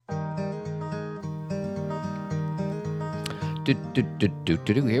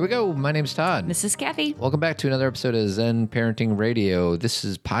Here we go. My name's Todd. This is Cathy. Welcome back to another episode of Zen Parenting Radio. This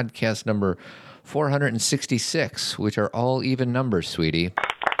is podcast number 466, which are all even numbers, sweetie.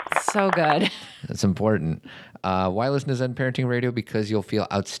 So good. That's important. Why listen to Zen Parenting Radio? Because you'll feel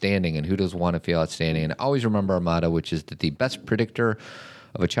outstanding, and who doesn't want to feel outstanding? And always remember our motto, which is that the best predictor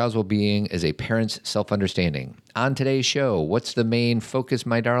of a child's well-being is a parent's self-understanding. On today's show, what's the main focus,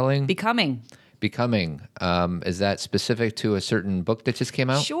 my darling? Becoming. Is that specific to a certain book that just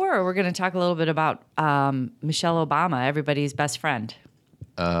came out? Sure. We're going to talk a little bit about Michelle Obama, everybody's best friend.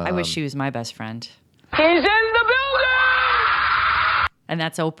 I wish she was my best friend. He's in the building! And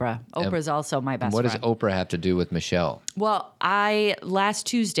that's Oprah. Oprah's also my best What friend. does Oprah have to do with Michelle? Well, last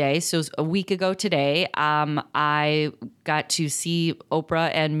Tuesday, so a week ago today, I got to see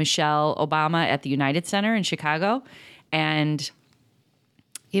Oprah and Michelle Obama at the United Center in Chicago, and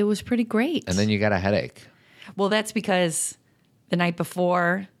it was pretty great. And then you got a headache. Well, that's because the night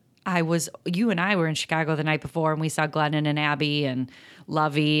before, you and I were in Chicago the night before, and we saw Glennon and Abby and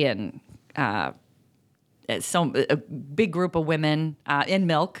Lovey and a big group of women in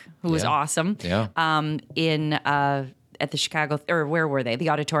Milk, who was awesome. Yeah. At the Chicago, or where were they?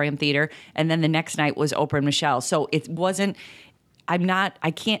 The Auditorium Theater. And then the next night was Oprah and Michelle. So it wasn't,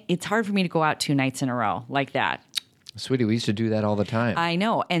 it's hard for me to go out 2 nights in a row like that. Sweetie, we used to do that all the time. I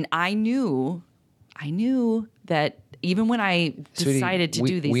know. And I knew that even when I decided to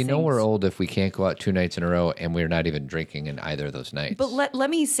do these things. We know we're old if we can't go out 2 nights in a row and we're not even drinking in either of those nights. But let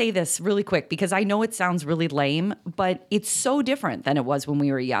me say this really quick, because I know it sounds really lame, but it's so different than it was when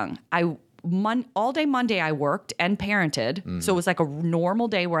we were young. All day Monday I worked and parented. So it was like a normal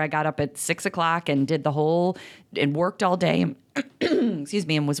day where I got up at 6 o'clock and did and worked all day. Excuse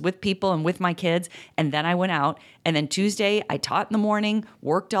me, and was with people and with my kids. And then I went out. And then Tuesday, I taught in the morning,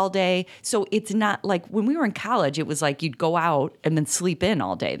 worked all day. So it's not like when we were in college, it was like you'd go out and then sleep in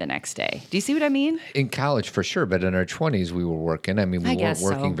all day the next day. Do you see what I mean? In college, for sure. But in our 20s, we were working. I mean, we weren't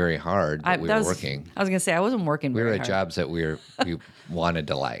working very hard, but we were working. I was going to say, I wasn't working very hard. We were at jobs that we wanted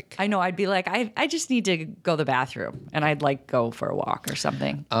to like. I know. I'd be like, I just need to go to the bathroom. And I'd like go for a walk or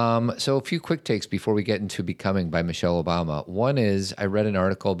something. So a few quick takes before we get into Becoming by Michelle Obama. One is I read an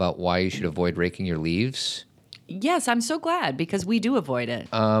article about why you should avoid raking your leaves. Yes, I'm so glad, because we do avoid it.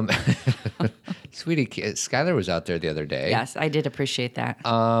 Sweetie, Skylar was out there the other day. Yes, I did appreciate that.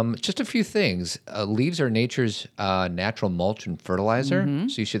 Just a few things. Leaves are nature's natural mulch and fertilizer,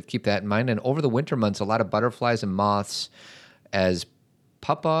 so you should keep that in mind. And over the winter months, a lot of butterflies and moths as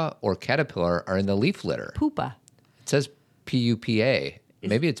pupa or caterpillar are in the leaf litter. Pupa. It says P-U-P-A.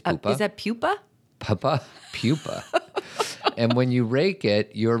 Maybe it's pupa. Is that pupa? Pupa. And when you rake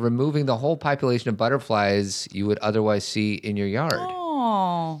it, you're removing the whole population of butterflies you would otherwise see in your yard.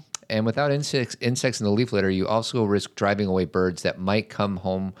 Oh. And without insects in the leaf litter, you also risk driving away birds that might come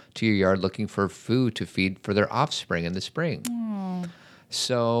home to your yard looking for food to feed for their offspring in the spring.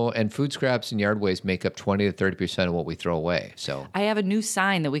 So, and food scraps and yard waste make up 20 to 30% of what we throw away. So, I have a new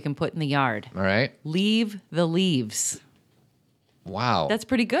sign that we can put in the yard. All right. Leave the leaves. Wow. That's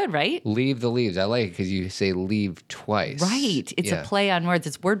pretty good, right? Leave the leaves. I like it because you say leave twice. Right. It's a play on words.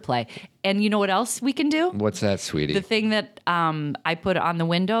 It's wordplay. And you know what else we can do? What's that, sweetie? The thing that I put on the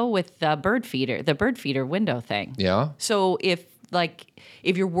window with the bird feeder window thing. Yeah. So if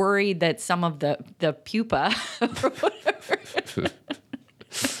you're worried that some of the pupa or whatever,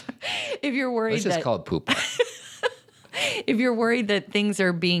 if you're worried Let's just call it pupa. If you're worried that things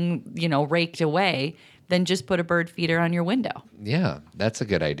are being, raked away, then just put a bird feeder on your window. Yeah, that's a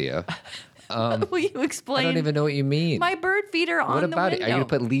good idea. Will you explain? I don't even know what you mean. My bird feeder on the window. What about it? Are you going to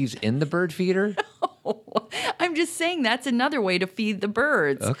put leaves in the bird feeder? I'm just saying that's another way to feed the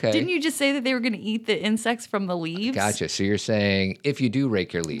birds. Okay. Didn't you just say that they were going to eat the insects from the leaves? Gotcha. So you're saying if you do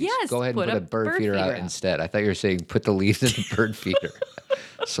rake your leaves, yes, go ahead and put a bird feeder out instead. I thought you were saying put the leaves in the bird feeder.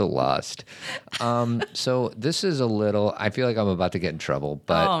 So lost. So this is I feel like I'm about to get in trouble,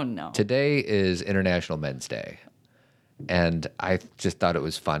 but oh, no. Today is International Men's Day. And I just thought it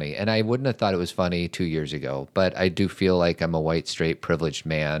was funny. And I wouldn't have thought it was funny 2 years ago, but I do feel like I'm a white, straight, privileged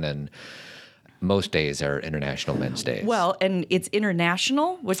man, and most days are International Men's Days. Well, and it's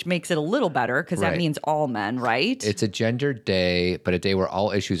international, which makes it a little better because that means all men, right? It's a gender day, but a day where all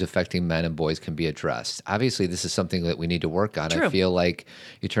issues affecting men and boys can be addressed. Obviously, this is something that we need to work on. True. I feel like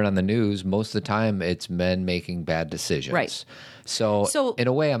you turn on the news, most of the time it's men making bad decisions. Right. So in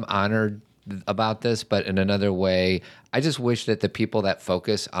a way, I'm honored about this, but in another way, I just wish that the people that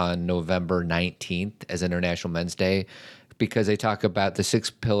focus on November 19th as International Men's Day, because they talk about the 6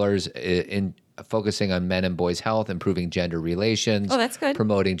 pillars in focusing on men and boys' health, improving gender relations. Oh, that's good.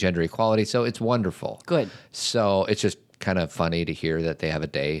 Promoting gender equality. So it's wonderful. Good. So it's just kind of funny to hear that they have a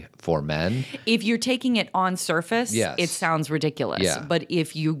day for men. If you're taking it on surface, Yes. it sounds ridiculous. Yeah. But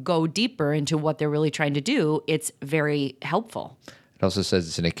if you go deeper into what they're really trying to do, it's very helpful. It also says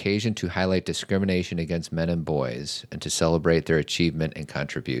it's an occasion to highlight discrimination against men and boys and to celebrate their achievement and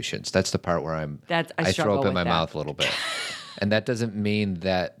contributions. That's the part where I throw struggle up in with my that. mouth a little bit. And that doesn't mean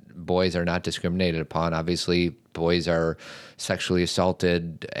that boys are not discriminated upon. Obviously, boys are sexually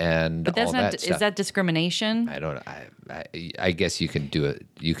assaulted and But that's all not, that stuff. is that discrimination? I don't. I guess you can do it.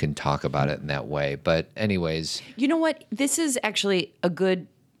 You can talk about it in that way. But anyways, You know what? This is actually a good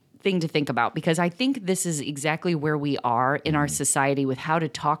thing to think about because I think this is exactly where we are in our society with how to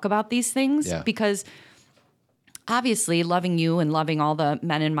talk about these things. Yeah. Because obviously, loving you and loving all the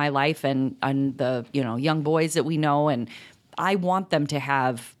men in my life and the young boys that we know, and I want them to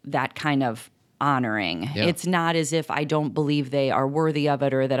have that kind of honoring. Yeah. It's not as if I don't believe they are worthy of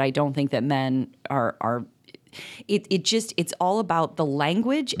it or that I don't think that men are. It's all about the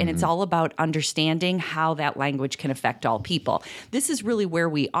language and it's all about understanding how that language can affect all people. This is really where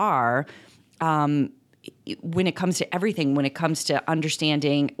we are when it comes to everything, when it comes to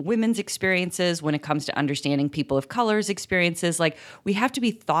understanding women's experiences, when it comes to understanding people of color's experiences. Like, we have to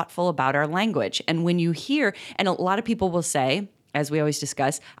be thoughtful about our language. And when you hear, and a lot of people will say, as we always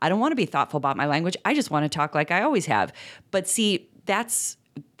discuss, I don't want to be thoughtful about my language. I just want to talk like I always have. But see, that's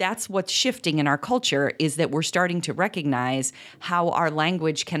what's shifting in our culture, is that we're starting to recognize how our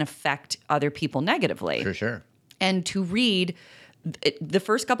language can affect other people negatively. for sure. And to read the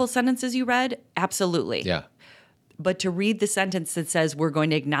first couple sentences you read, absolutely. Yeah. But to read the sentence that says we're going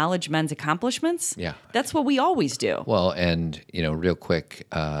to acknowledge men's accomplishments, Yeah. that's what we always do. Well, and real quick,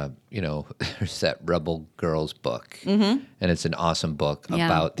 there's that Rebel Girls book, and it's an awesome book Yeah.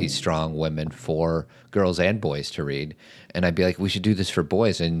 about these strong women for girls and boys to read. And I'd be like, we should do this for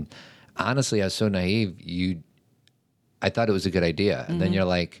boys. And honestly, I was so naive. I thought it was a good idea, and then you're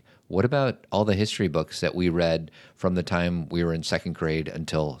like, what about all the history books that we read from the time we were in second grade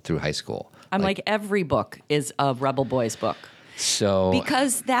until through high school? I'm like every book is a Rebel Boys book. So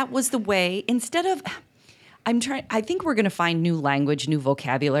Because that was the way, instead of, I think we're going to find new language, new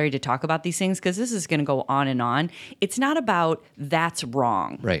vocabulary to talk about these things, because this is going to go on and on. It's not about that's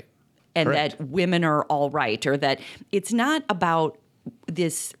wrong. right. And Correct. that women are all right, or that it's not about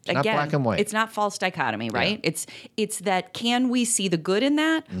this, not again, black and white. it's not false dichotomy, right? It's that, can we see the good in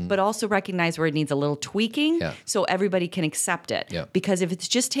that, but also recognize where it needs a little tweaking Yeah. so everybody can accept it. Yeah. Because if it's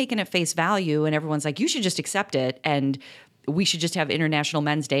just taken at face value and everyone's like, you should just accept it, and we should just have International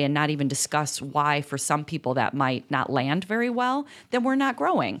Men's Day and not even discuss why for some people that might not land very well, then we're not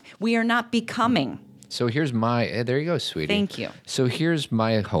growing. We are not becoming. So here's there you go, sweetie. Thank you. So here's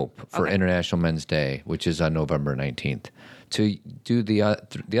my hope for Okay. International Men's Day, which is on November 19th. To do the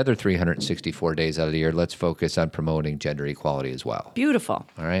other 364 days out of the year, let's focus on promoting gender equality as well. Beautiful.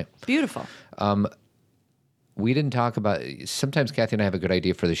 All right? Beautiful. We didn't talk about, sometimes Cathy and I have a good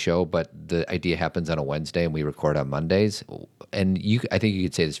idea for the show, but the idea happens on a Wednesday and we record on Mondays. And I think you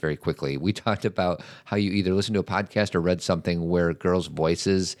could say this very quickly. We talked about how you either listen to a podcast or read something where girls'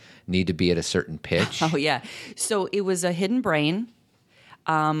 voices need to be at a certain pitch. Oh, yeah. So it was a Hidden Brain,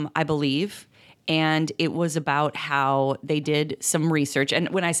 I believe. And it was about how they did some research. And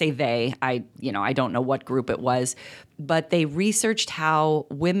when I say they, I don't know what group it was, but they researched how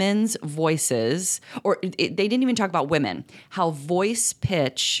women's voices, they didn't even talk about women, how voice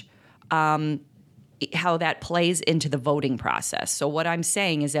pitch, how that plays into the voting process. So what I'm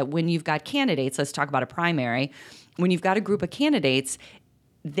saying is that when you've got candidates, let's talk about a primary, when you've got a group of candidates,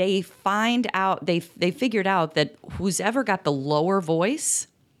 they figured out that who's ever got the lower voice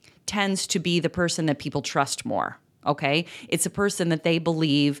tends to be the person that people trust more. Okay, it's a person that they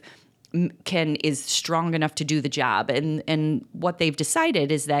believe is strong enough to do the job, and what they've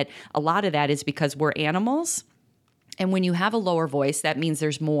decided is that a lot of that is because we're animals, and when you have a lower voice, that means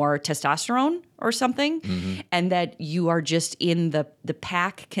there's more testosterone or something, and that you are just in the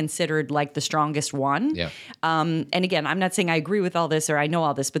pack considered like the strongest one. Yeah. And again, I'm not saying I agree with all this or I know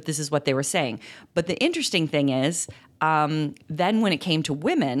all this, but this is what they were saying. But the interesting thing is, then when it came to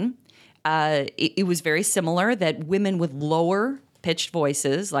women, it was very similar, that women with lower pitched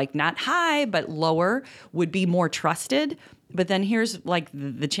voices, like not high, but lower, would be more trusted. But then here's like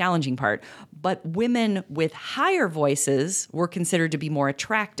the challenging part. But women with higher voices were considered to be more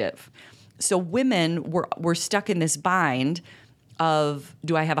attractive. So women were stuck in this bind of,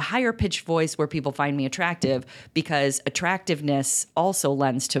 do I have a higher pitched voice where people find me attractive because attractiveness also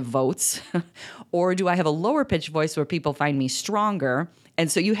lends to votes? Or do I have a lower pitched voice where people find me stronger?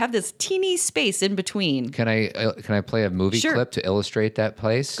 And so you have this teeny space in between. Can I play a movie Sure. clip to illustrate that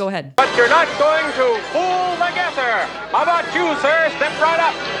place? Go ahead. But you're not going to fool the guesser. How about you, sir? Step right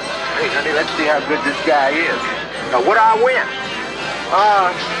up. Hey, honey, let's see how good this guy is. Now, what do I win?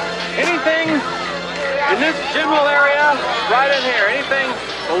 Anything in this general area, right in here. Anything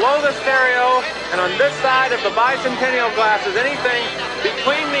below the stereo and on this side of the bicentennial glasses. Anything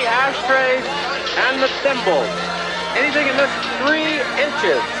between the ashtrays and the thimbles. Anything in this 3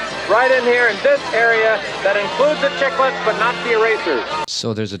 inches. Right in here in this area that includes the chiclets but not the erasers.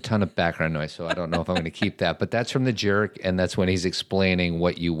 So there's a ton of background noise, so I don't know if I'm going to keep that. But that's from The Jerk, and that's when he's explaining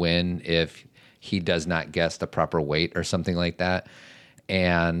what you win if he does not guess the proper weight or something like that.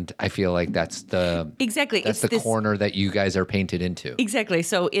 And I feel like that's the Exactly. That's It's the this- corner that you guys are painted into. Exactly.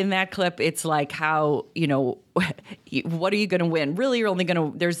 So in that clip, it's like how, what are you going to win? Really, you're only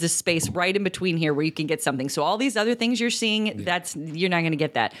going to, there's this space right in between here where you can get something. So all these other things you're seeing, you're not going to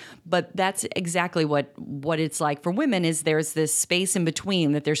get that. But that's exactly what it's like for women is there's this space in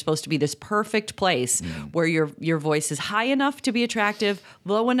between that there's supposed to be this perfect place where your voice is high enough to be attractive,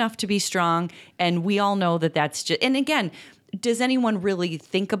 low enough to be strong. And we all know that that's just, and again, does anyone really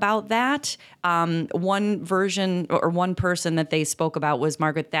think about that? One version or one person that they spoke about was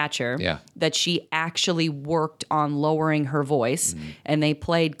Margaret Thatcher. Yeah. That she actually worked on lowering her voice, and they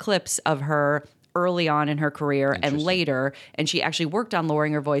played clips of her early on in her career and later, and she actually worked on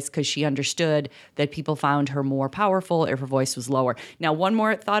lowering her voice because she understood that people found her more powerful if her voice was lower. Now, one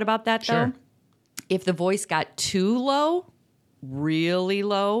more thought about that, though. Sure. If the voice got too low, really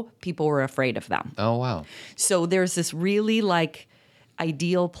low, people were afraid of them. Oh, wow. So there's this really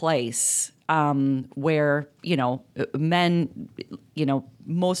ideal place where, men,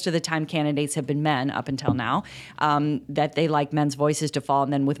 most of the time candidates have been men up until now, that they like men's voices to fall.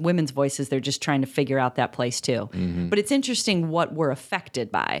 And then with women's voices, they're just trying to figure out that place too. Mm-hmm. But it's interesting what we're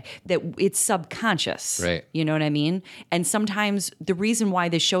affected by, that it's subconscious. Right. You know what I mean? And sometimes the reason why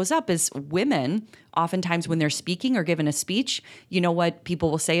this shows up is women, oftentimes when they're speaking or given a speech, you know what people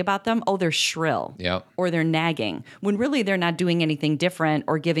will say about them? Oh, they're shrill. Yep. Or they're nagging, when really they're not doing anything different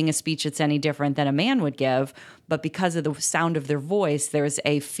or giving a speech that's any different than a man would give. But because of the sound of their voice, there's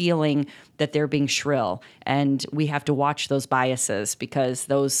a feeling that they're being shrill. And we have to watch those biases because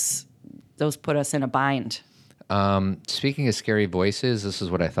those put us in a bind. Speaking of scary voices, this is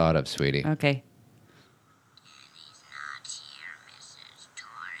what I thought of, sweetie. Okay.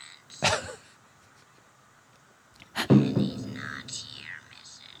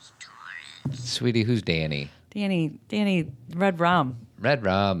 Sweetie, who's Danny? Danny, Red Rum. Red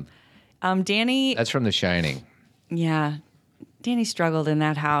Rum. Danny, That's from The Shining. yeah. Danny struggled in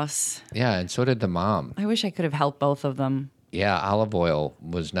that house. Yeah, and so did the mom. I wish I could have helped both of them. Yeah, olive oil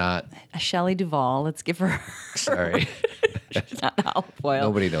was not. Shelley Duvall, let's give her Sorry. not olive oil.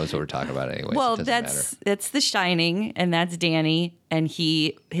 Nobody knows what we're talking about anyway. Well, so it doesn't matter. that's The Shining, and that's Danny, and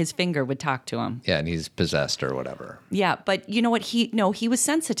his finger would talk to him. Yeah, and he's possessed or whatever. Yeah, but you know what? He was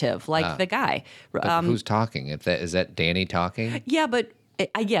sensitive, like the guy. But who's talking? Is that Danny talking? Yeah, but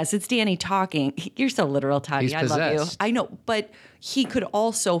I guess it's Danny talking. You're so literal, Toddy. He's I love you. possessed. I know, but he could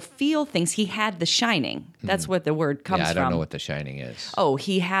also feel things. He had The Shining. That's what the word comes Yeah, I from. don't know what The Shining is. Oh,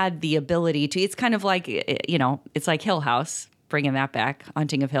 he had the ability to. It's kind of like it's like Hill House. Bringing that back,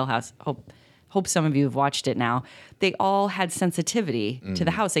 Haunting of Hill House. Hope some of you have watched it now. They all had sensitivity to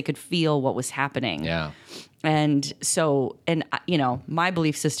the house. They could feel what was happening. Yeah. And so, my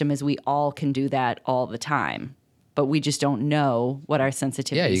belief system is we all can do that all the time, but we just don't know what our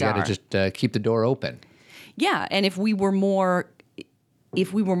sensitivities Yeah, you got are. to just keep the door open. Yeah, and if we were more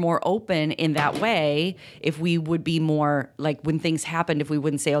open in that way, if we would be more like when things happened, if we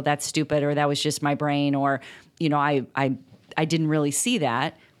wouldn't say, "Oh, that's stupid," or "That was just my brain," or I didn't really see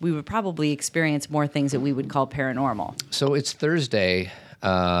that, we would probably experience more things that we would call paranormal. So it's Thursday,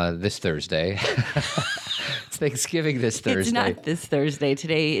 this Thursday. It's Thanksgiving this Thursday. It's not this Thursday.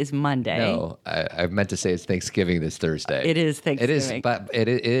 Today is Monday. No, I meant to say it's Thanksgiving this Thursday. It is Thanksgiving. It is, but it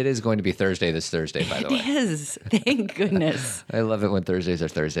is going to be Thursday this Thursday, by the way. It is. Thank goodness. I love it when Thursdays are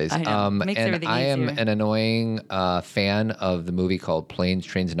Thursdays. I know. Makes and everything I am easier. an annoying fan of the movie called Planes,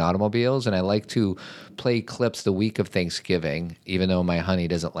 Trains, and Automobiles, and I like to play clips the week of Thanksgiving, even though my honey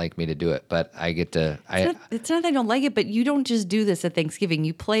doesn't like me to do it. But I get to. It's not that I don't like it, but you don't just do this at Thanksgiving.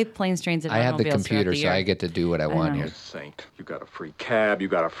 You play Planes, Trains, and I have the Automobiles throughout computer, the so year. I get to do what I want know. here. Saint, you got a free cab, you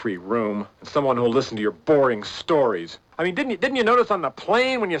got a free room, and someone who'll listen to your boring stories. I mean, didn't you notice on the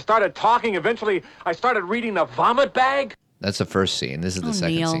plane when you started talking, eventually I started reading the vomit bag? That's the first scene. This is the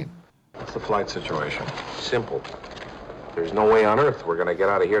second Neil. scene. What's the flight situation? Simple. There's no way on earth we're going to get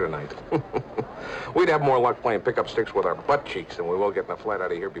out of here tonight. We'd have more luck playing pickup sticks with our butt cheeks than we will getting a flight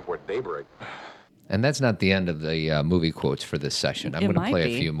out of here before daybreak. And that's not the end of the movie quotes for this session. I'm It going to might play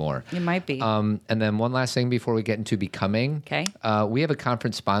be. a few more. It might be. And then one last thing before we get into Becoming. Okay. We have a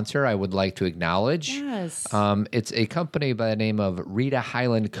conference sponsor I would like to acknowledge. Yes. It's a company by the name of Rita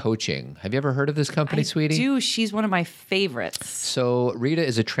Highland Coaching. Have you ever heard of this company, sweetie? Dude, she's one of my favorites. So Rita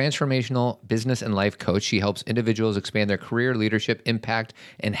is a transformational business and life coach. She helps individuals expand their career, leadership, impact,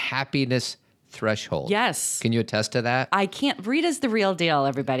 and happiness threshold. Yes. Can you attest to that? I can't. Rita's the real deal,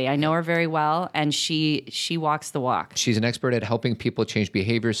 everybody. I know her very well, and she walks the walk. She's an expert at helping people change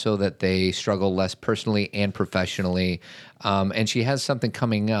behavior so that they struggle less personally and professionally. And she has something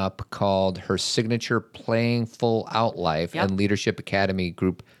coming up called her signature Playing Full Out Life Yep. and Leadership Academy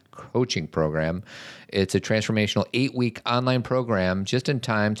group coaching program. It's a transformational 8-week online program just in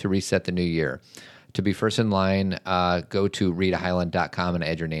time to reset the new year. To be first in line, go to ritahighland.com and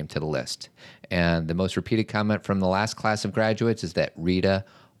add your name to the list. And the most repeated comment from the last class of graduates is that Rita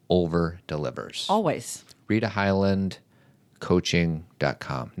over-delivers. Always.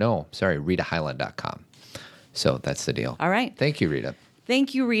 ritahighlandcoaching.com. No, sorry, ritahighland.com. So that's the deal. All right. Thank you, Rita.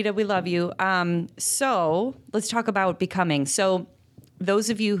 Thank you, Rita. We love you. So let's talk about Becoming. So those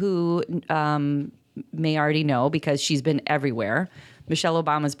of you who may already know, because she's been everywhere, Michelle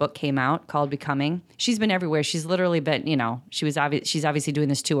Obama's book came out called Becoming. She's been everywhere. She's literally been, she's obviously doing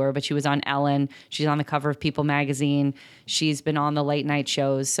this tour, but she was on Ellen. She's on the cover of People magazine. She's been on the late night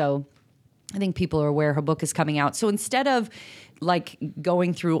shows. So I think people are aware her book is coming out. So instead of like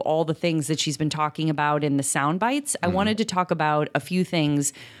going through all the things that she's been talking about in the sound bites, I wanted to talk about a few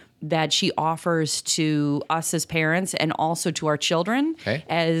things that she offers to us as parents and also to our children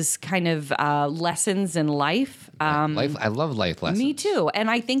as kind of lessons in life. I love life lessons. Me too.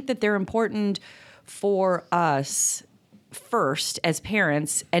 And I think that they're important for us first as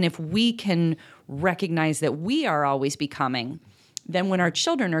parents. And if we can recognize that we are always becoming, then when our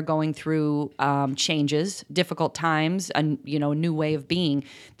children are going through changes, difficult times, a new way of being,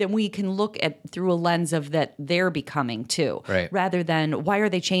 then we can look at through a lens of that they're becoming too, right? Rather than why are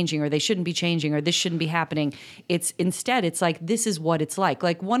they changing, or they shouldn't be changing, or this shouldn't be happening. It's like this is what it's like.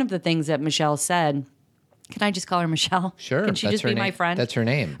 Like one of the things that Michelle said. Can I just call her Michelle? Sure. Can she just be my friend? That's her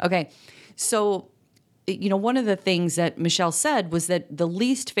name. Okay. So, one of the things that Michelle said was that the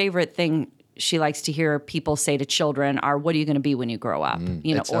least favorite thing she likes to hear people say to children are, "What are you going to be when you grow up?"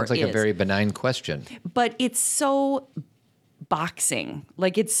 It sounds like a very benign question. But it's so boxing.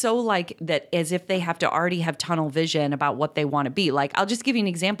 Like it's so like that, as if they have to already have tunnel vision about what they want to be. Like I'll just give you an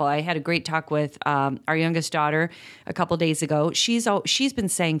example. I had a great talk with our youngest daughter a couple days ago. She's been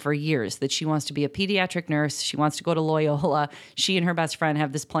saying for years that she wants to be a pediatric nurse. She wants to go to Loyola. She and her best friend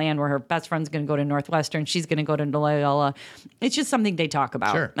have this plan where her best friend's going to go to Northwestern. She's going to go to Loyola. It's just something they talk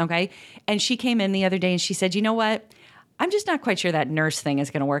about. Sure. Okay. And she came in the other day and she said, "You know what? I'm just not quite sure that nurse thing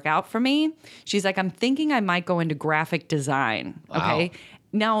is going to work out for me." She's like, "I'm thinking I might go into graphic design." Okay. Wow.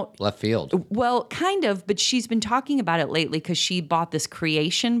 Now, Left field. well, kind of, but she's been talking about it lately because she bought this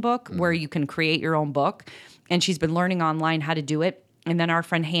creation book where you can create your own book. And she's been learning online how to do it. And then our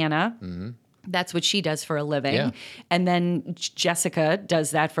friend Hannah, that's what she does for a living. Yeah. And then Jessica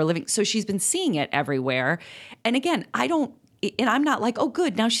does that for a living. So she's been seeing it everywhere. And again, I'm not like, oh,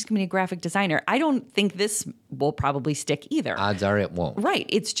 good, now she's going to be a graphic designer. I don't think this will probably stick either. Odds are it won't. Right.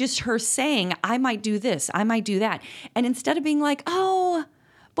 It's just her saying, I might do this, I might do that. And instead of being like, oh,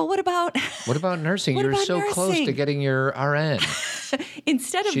 but what about nursing? What You're about so close to nursing? getting your RN.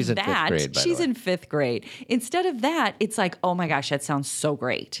 instead of She's in fifth that, grade, by the she's way. in fifth grade. Instead of that, it's like, oh my gosh, that sounds so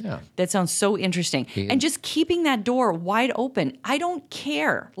great. Yeah. That sounds so interesting. And just keeping that door wide open. I don't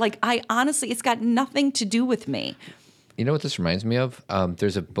care. Like I honestly, it's got nothing to do with me. You know what this reminds me of?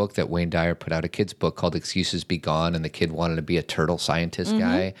 There's a book that Wayne Dyer put out, a kid's book called Excuses Be Gone, and the kid wanted to be a turtle scientist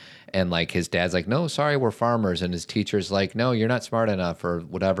guy. And like his dad's like, no, sorry, we're farmers. And his teacher's like, no, you're not smart enough, or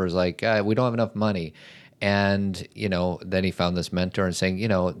whatever. Is like, we don't have enough money. And, then he found this mentor and saying,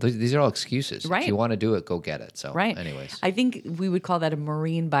 these are all excuses. Right. If you want to do it, go get it. So Right. anyways. I think we would call that a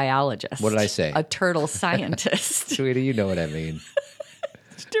marine biologist. What did I say? A turtle scientist. Sweetie, you know what I mean.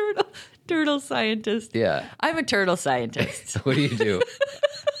 Turtle scientist. Yeah. I'm a turtle scientist. What do you do?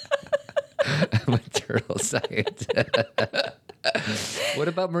 I'm a turtle scientist. What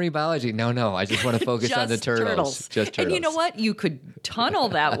about marine biology? No. I just want to focus on the turtles. Just turtles. And you know what? You could tunnel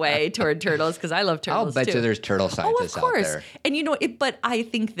that way toward turtles because I love turtles I'll bet too. you there's turtle scientists of course. out there. And you know, but I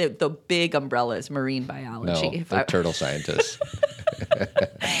think that the big umbrella is marine biology. No, they're turtle scientists.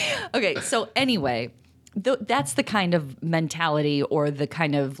 Okay, so anyway, that's the kind of mentality or the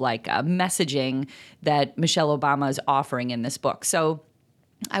kind of like messaging that Michelle Obama is offering in this book. So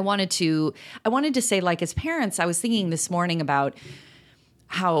I wanted to say, like, as parents, I was thinking this morning about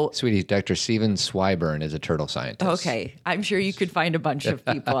how... Sweetie, Dr. Steven Swyburn is a turtle scientist. Okay. I'm sure you could find a bunch of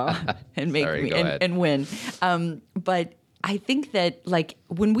people and make Sorry, me go ahead. and win. But I think that, like,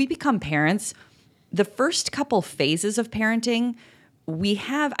 when we become parents, the first couple phases of parenting, we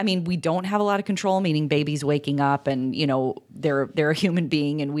don't have a lot of control, meaning babies waking up and, you know, they're a human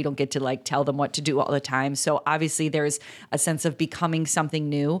being and we don't get to like tell them what to do all the time. So obviously there's a sense of becoming something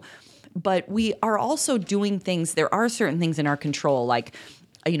new, but we are also doing things. There are certain things in our control, like,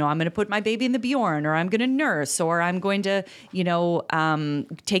 you know, I'm going to put my baby in the Bjorn, or I'm going to nurse, or I'm going to, you know,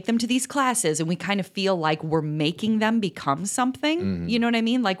 take them to these classes. And we kind of feel like we're making them become something. You know what I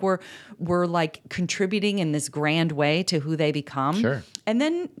mean? Like we're like contributing in this grand way to who they become. Sure. And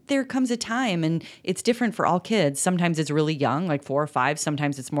then there comes a time, and it's different for all kids. Sometimes it's really young, like 4 or 5.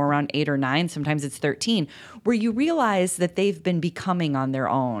 Sometimes it's more around 8 or 9. Sometimes it's 13, where you realize that they've been becoming on their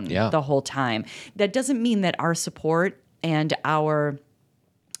own the whole time. That doesn't mean that our support and our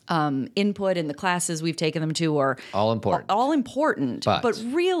input in the classes we've taken them to are all important. But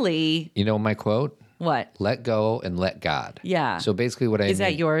really, you know my quote? What? Let go and let God. Yeah. So basically what I mean... Is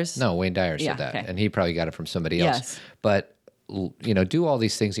that yours? No, Wayne Dyer said that. Okay. And he probably got it from somebody else. Yes. But, you know, do all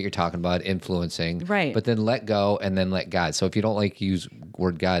these things that you're talking about, influencing. Right. But then let go and then let God. So if you don't like use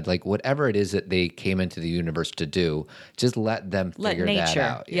word God, like whatever it is that they came into the universe to do, just let them figure that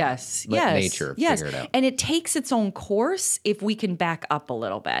out. Yeah. Yes. Let nature figure it out. And it takes its own course if we can back up a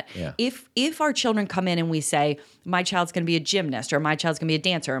little bit. Yeah. If our children come in and we say, my child's going to be a gymnast, or my child's going to be a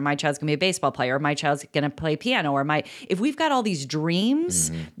dancer, or my child's going to be a baseball player, or my child's going to play piano, if we've got all these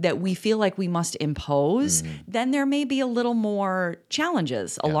dreams that we feel like we must impose, then there may be a little more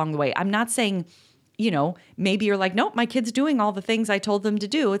challenges along the way. I'm not saying, you know, maybe you're like, nope, my kid's doing all the things I told them to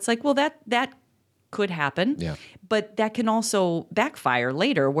do. It's like, well, that could happen. Yeah. But that can also backfire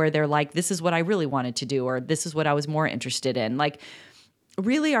later, where they're like, this is what I really wanted to do, or this is what I was more interested in. Like,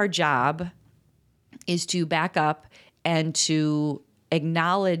 really our job is to back up and to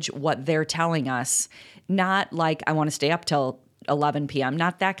acknowledge what they're telling us, not like, I want to stay up till 11 p.m.,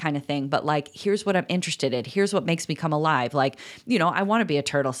 not that kind of thing, but like, here's what I'm interested in. Here's what makes me come alive. Like, you know, I want to be a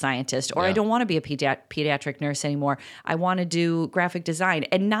turtle scientist, or I don't want to be a pediatric nurse anymore. I want to do graphic design,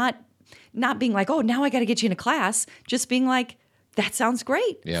 and not being like, oh, now I got to get you in a class. Just being like, that sounds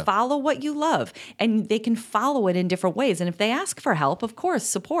great. Yeah. Follow what you love. And they can follow it in different ways. And if they ask for help, of course,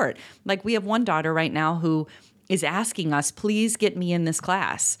 support. Like, we have one daughter right now who is asking us, please get me in this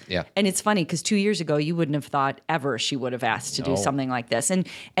class. Yeah. And it's funny because 2 years ago, you wouldn't have thought ever she would have asked to do something like this. And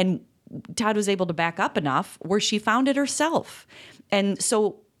Todd was able to back up enough where she found it herself. And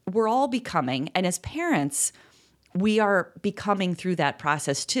so we're all becoming, and as parents, we are becoming through that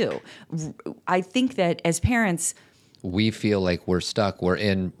process too. I think that as parents, we feel like we're stuck. We're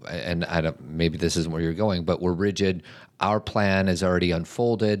in, and I don't, maybe this isn't where you're going, but we're rigid. Our plan is already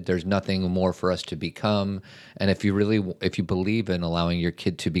unfolded. There's nothing more for us to become. And if you believe in allowing your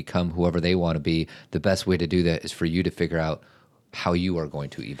kid to become whoever they want to be, the best way to do that is for you to figure out how you are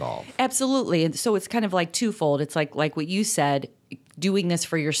going to evolve. Absolutely. And so it's kind of like twofold. It's like what you said, doing this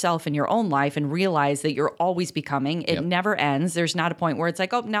for yourself in your own life, and realize that you're always becoming. It never ends. There's not a point where it's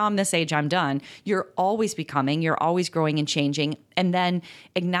like, oh, now I'm this age, I'm done. You're always becoming. You're always growing and changing. And then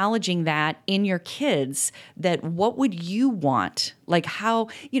acknowledging that in your kids, that what would you want? Like how,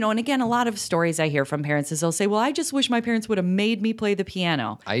 you know, and again, a lot of stories I hear from parents is they'll say, well, I just wish my parents would have made me play the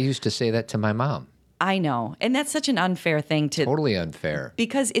piano. I used to say that to my mom. I know. And that's such an unfair thing to... Totally unfair.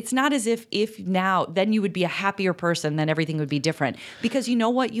 Because it's not as if now, then you would be a happier person, then everything would be different. Because you know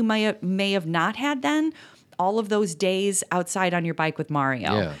what you may have not had then? All of those days outside on your bike with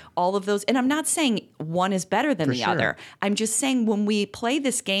Mario. Yeah. All of those. And I'm not saying one is better than the other. I'm just saying when we play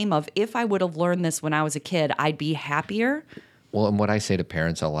this game of, if I would have learned this when I was a kid, I'd be happier. Well, and what I say to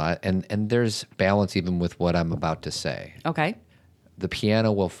parents a lot, and there's balance even with what I'm about to say. Okay. The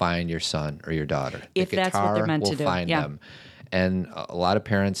piano will find your son or your daughter. If the that's what they're meant to do. will find Yeah. them. And a lot of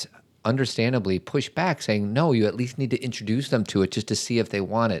parents understandably push back saying, no, you at least need to introduce them to it just to see if they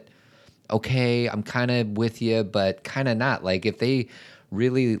want it. Okay, I'm kind of with you, but kind of not. Like if they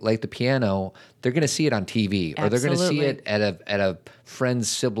really like the piano, they're going to see it on TV or they're going to see it at a friend's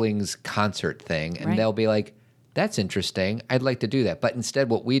siblings concert thing. And they'll be like, that's interesting. I'd like to do that. But instead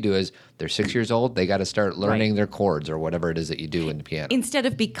what we do is they're 6 years old. They got to start learning their chords or whatever it is that you do in the piano. Because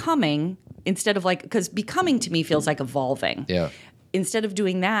becoming to me feels like evolving. Yeah. instead of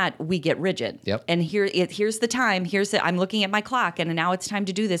doing that, we get rigid. Yep. And here's the time. I'm looking at my clock, and now it's time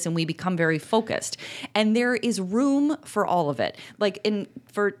to do this, and we become very focused. And there is room for all of it. Like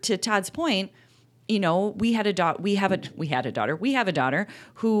to Todd's point, we have a daughter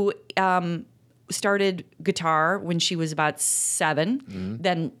who started guitar when she was about 7,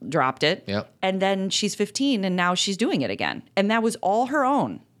 then dropped it, and then she's 15, and now she's doing it again. And that was all her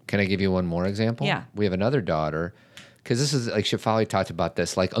own. Can I give you one more example? Yeah. We have another daughter, because this is like Shefali talked about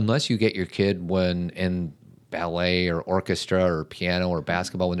this. Like, unless you get your kid when in ballet or orchestra or piano or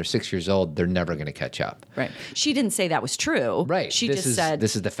basketball when they're 6 years old, they're never going to catch up. Right. She didn't say that was true. Right. She this just said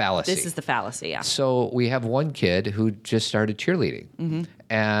this is the fallacy. This is the fallacy. Yeah. So we have one kid who just started cheerleading,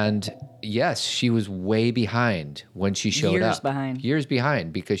 and yes, she was way behind when she showed up. Years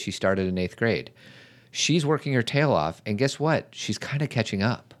behind because she started in 8th grade. She's working her tail off, and guess what? She's kind of catching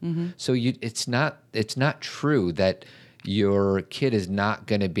up. So it's not true that your kid is not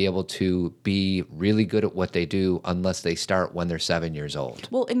going to be able to be really good at what they do unless they start when they're 7 years old.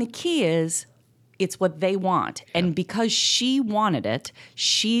 Well, and the key is it's what they want. And because she wanted it,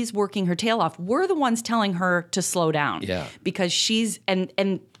 she's working her tail off. We're the ones telling her to slow down. Yeah. Because she's and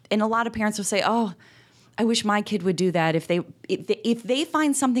a lot of parents will say, "Oh, I wish my kid would do that." If they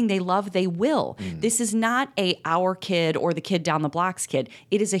find something they love, they will. This is not our kid or the kid down the block's kid.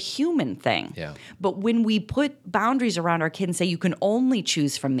 It is a human thing. Yeah. But when we put boundaries around our kid and say you can only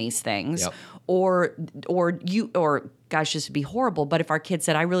choose from these things, or gosh, this would be horrible. But if our kid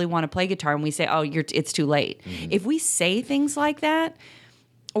said, "I really want to play guitar," and we say, "Oh, it's too late." If we say things like that,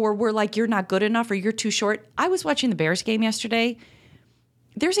 or we're like, "You're not good enough," or "You're too short." I was watching the Bears game yesterday.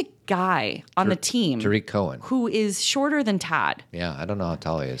 There's a guy on the team, Tariq Cohen, who is shorter than Todd. Yeah, I don't know how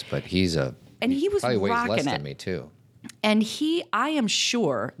tall he is, but he was probably weighs rocking less it. than me too. And I am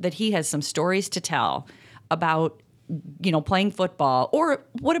sure that he has some stories to tell about, playing football. Or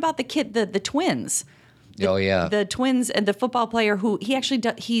what about the kid, the twins? The twins and the football player who he actually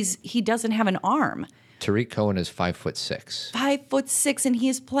he doesn't have an arm. Tariq Cohen is 5'6". 5'6", and he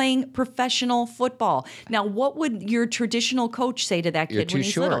is playing professional football. Now, what would your traditional coach say to that kid when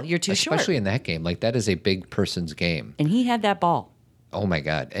he's little? You're too short. Especially in that game. Like, that is a big person's game. And he had that ball. Oh my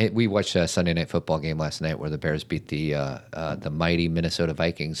God! We watched a Sunday night football game last night where the Bears beat the mighty Minnesota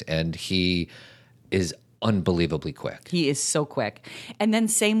Vikings, and he is unbelievably quick. He is so quick. And then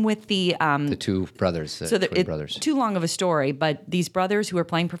same with the two brothers. Twin brothers. Too long of a story, but these brothers who are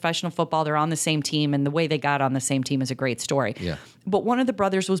playing professional football, they're on the same team, and the way they got on the same team is a great story. Yeah. But one of the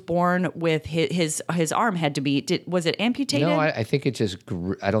brothers was born with his arm had to be. Was it amputated? No, I think it just.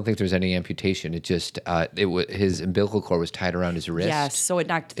 I don't think there's any amputation. It just his umbilical cord was tied around his wrist. Yes, so it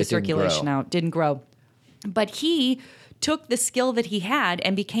knocked the circulation out. Didn't grow. But he took the skill that he had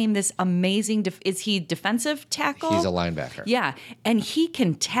and became this amazing. Is he defensive tackle? He's a linebacker. Yeah, and he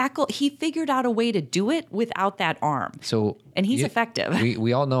can tackle. He figured out a way to do it without that arm. And he's effective.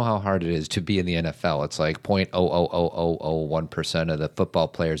 We all know how hard it is to be in the NFL. It's like 0.00001% of the football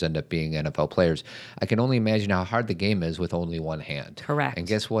players end up being NFL players. I can only imagine how hard the game is with only one hand. Correct. And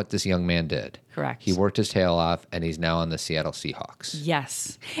guess what this young man did? Correct. He worked his tail off, and he's now on the Seattle Seahawks.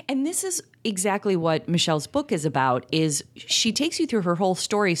 Yes. And this is exactly what Michelle's book is about, is she takes you through her whole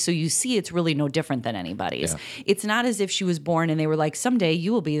story so you see it's really no different than anybody's. Yeah. It's not as if she was born and they were like, someday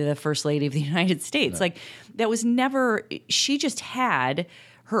you will be the first lady of the United States. No. Like, that was never, she just had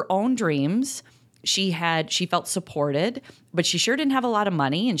her own dreams. She felt supported, but she sure didn't have a lot of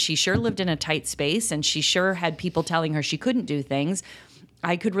money, and she sure lived in a tight space, and she sure had people telling her she couldn't do things.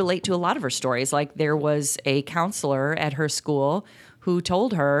 I could relate to a lot of her stories. Like, there was a counselor at her school who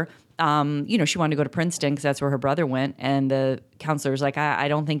told her, she wanted to go to Princeton because that's where her brother went. And the counselor was like, I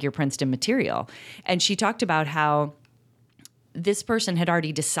don't think you're Princeton material. And she talked about how this person had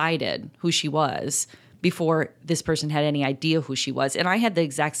already decided who she was before this person had any idea who she was. And I had the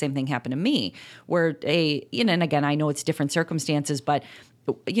exact same thing happen to me, where and again, I know it's different circumstances, but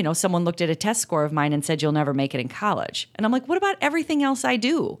someone looked at a test score of mine and said, you'll never make it in college. And I'm like, what about everything else I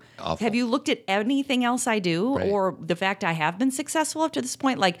do? Awful. Have you looked at anything else I do? Right. Or the fact I have been successful up to this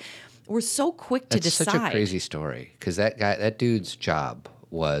point? Like, we're so quick to decide. That's such a crazy story, because that dude's job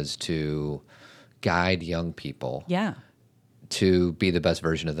was to guide young people. Yeah. To be the best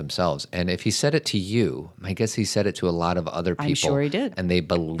version of themselves. And if he said it to you, I guess he said it to a lot of other people. I'm sure he did. And they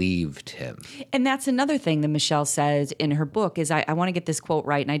believed him. And that's another thing that Michelle says in her book is, I want to get this quote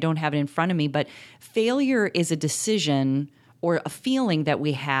right, and I don't have it in front of me, but failure is a decision or a feeling that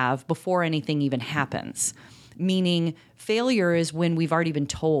we have before anything even happens. Meaning, failure is when we've already been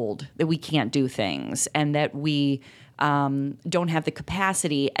told that we can't do things and that we don't have the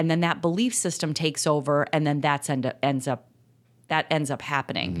capacity, and then that belief system takes over, and then that ends up that ends up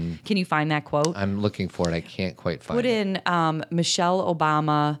happening. Can you find that quote? I'm looking for it. I can't quite find Put it. in Michelle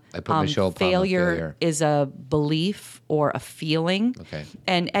Obama. I put Michelle Obama, failure is a belief or a feeling. Okay.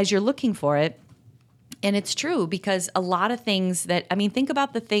 And as you're looking for it, and it's true because a lot of things think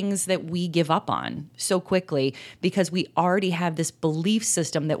about the things that we give up on so quickly because we already have this belief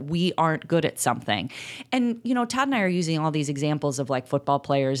system that we aren't good at something. And, Todd and I are using all these examples of like football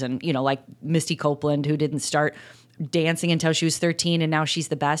players and, like Misty Copeland, who didn't start dancing until she was 13 and now she's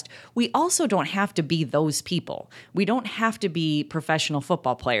the best. We also don't have to be those people. We don't have to be professional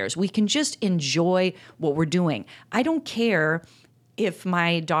football players. We can just enjoy what we're doing. I don't care if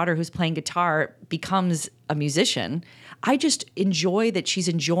my daughter who's playing guitar becomes a musician. I just enjoy that she's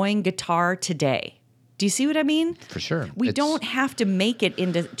enjoying guitar today. Do you see what I mean? For sure. We don't have to make it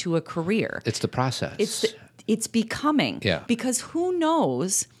into a career. It's the process. It's becoming. Yeah. Because who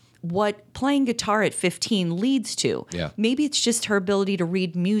knows what playing guitar at 15 leads to. Yeah. Maybe it's just her ability to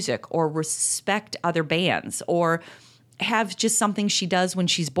read music or respect other bands or have just something she does when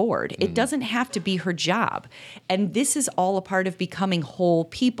she's bored. It doesn't have to be her job. And this is all a part of becoming whole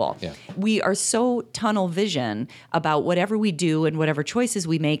people. Yeah. We are so tunnel vision about whatever we do and whatever choices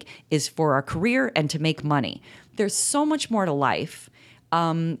we make is for our career and to make money. There's so much more to life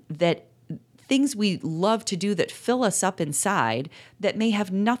that things we love to do that fill us up inside that may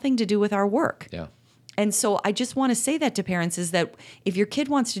have nothing to do with our work. Yeah. And so I just want to say that to parents is that if your kid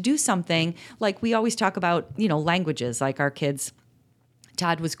wants to do something, like we always talk about, languages, like our kids,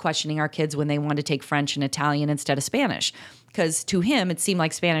 Todd was questioning our kids when they wanted to take French and Italian instead of Spanish, because to him, it seemed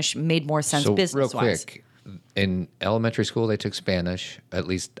like Spanish made more sense business-wise. Real quick, in elementary school, they took Spanish, at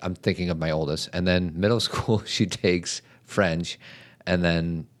least I'm thinking of my oldest, and then middle school, she takes French, and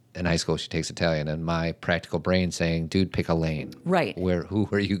then in high school, she takes Italian, and my practical brain saying, dude, pick a lane. Right. Who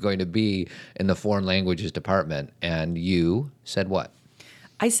are you going to be in the foreign languages department? And you said what?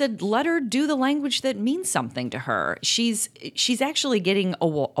 I said, let her do the language that means something to her. She's actually getting a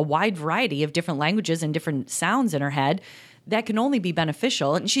wide variety of different languages and different sounds in her head that can only be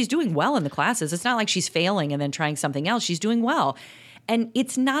beneficial. And she's doing well in the classes. It's not like she's failing and then trying something else. She's doing well. And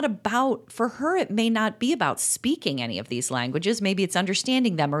it's not about, for her, it may not be about speaking any of these languages. Maybe it's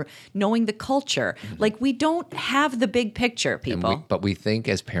understanding them or knowing the culture. Like, we don't have the big picture, people. But we think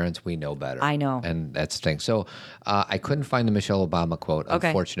as parents we know better. I know. And that's the thing. So I couldn't find the Michelle Obama quote, Okay.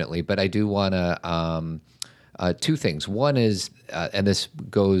 unfortunately, but I do want to, two things. One is, and this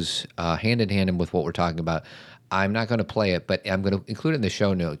goes hand in hand with what we're talking about, I'm not going to play it, but I'm going to include it in the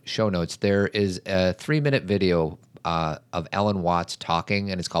show notes. There is a 3-minute video of Ellen Watts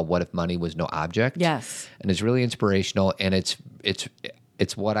talking, and it's called "What If Money Was No Object?" Yes, and it's really inspirational, and it's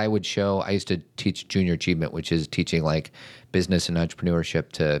what I would show. I used to teach junior achievement, which is teaching like business and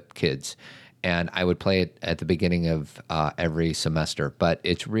entrepreneurship to kids, and I would play it at the beginning of every semester. But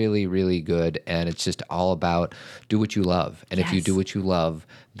it's really, really good, and it's just all about do what you love, and if you do what you love,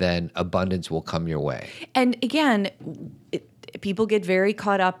 then abundance will come your way. And again, people get very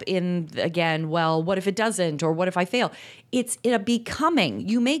caught up in, again, well, what if it doesn't? Or what if I fail? It's in a becoming.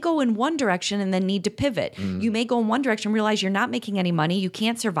 You may go in one direction and then need to pivot. You may go in one direction, realize you're not making any money, you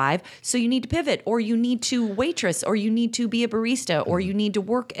can't survive, so you need to pivot, or you need to waitress, or you need to be a barista, or you need to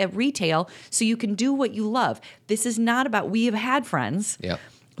work at retail so you can do what you love. This is not about, we have had friends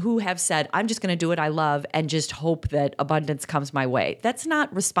who have said, I'm just going to do what I love and just hope that abundance comes my way. That's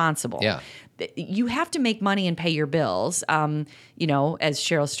not responsible. Yeah. You have to make money and pay your bills. As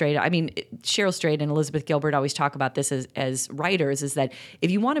Cheryl Strayed and Elizabeth Gilbert always talk about this as writers, is that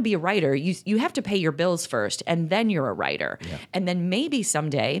if you want to be a writer, you have to pay your bills first, and then you're a writer. Yeah. And then maybe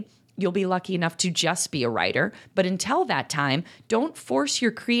someday you'll be lucky enough to just be a writer. But until that time, don't force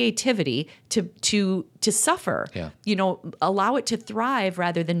your creativity to suffer. Yeah. Allow it to thrive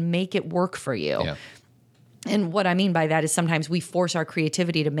rather than make it work for you. Yeah. And what I mean by that is sometimes we force our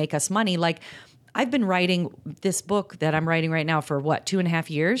creativity to make us money. Like, I've been writing this book that I'm writing right now for 2.5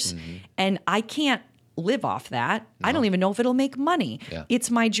 years, and I can't live off that. No. I don't even know if it'll make money. Yeah. It's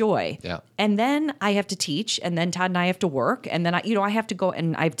my joy. Yeah. And then I have to teach, and then Todd and I have to work, and then I have to go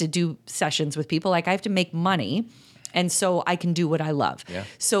and I have to do sessions with people. Like, I have to make money, and so I can do what I love. Yeah.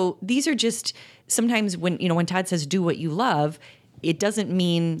 So these are just sometimes when Todd says do what you love, it doesn't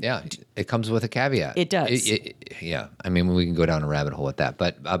mean... Yeah, it comes with a caveat. It does. Yeah. I mean, we can go down a rabbit hole with that.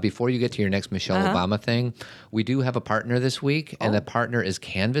 But before you get to your next Michelle Obama thing, we do have a partner this week, and the partner is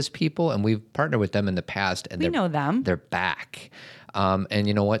Canvas People, and we've partnered with them in the past. And we know them. They're back. And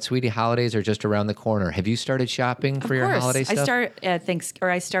you know what, sweetie, holidays are just around the corner. Have you started shopping for your holiday stuff?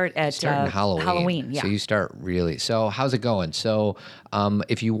 I start at Halloween. Yeah. So you start really. So how's it going? So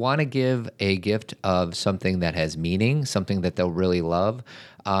if you want to give a gift of something that has meaning, something that they'll really love,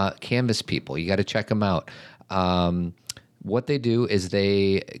 Canvas People, you got to check them out. What they do is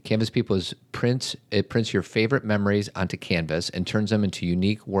Canvas People prints your favorite memories onto canvas and turns them into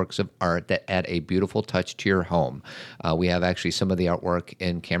unique works of art that add a beautiful touch to your home. We have actually some of the artwork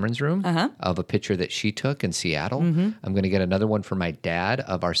in Cameron's room of a picture that she took in Seattle. I'm going to get another one for my dad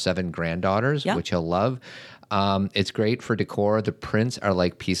of our 7 granddaughters, which he'll love. It's great for decor. The prints are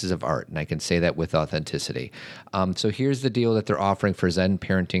like pieces of art, and I can say that with authenticity. So here's the deal that they're offering for Zen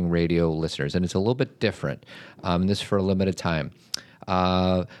Parenting Radio listeners, and it's a little bit different. This is for a limited time.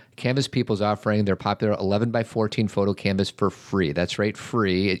 Canvas People is offering their popular 11 by 14 photo canvas for free. That's right,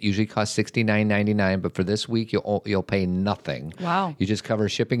 free. It usually costs $69.99, but for this week, you'll pay nothing. Wow. You just cover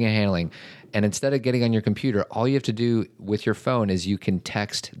shipping and handling. And instead of getting on your computer, all you have to do with your phone is you can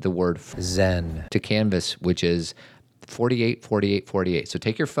text the word Zen to Canvas, which is 484848. So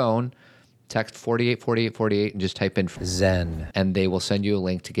take your phone, text 484848, and just type in Zen, and they will send you a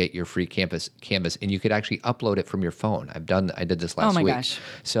link to get your free canvas. And you could actually upload it from your phone. I did this last week. Oh my gosh.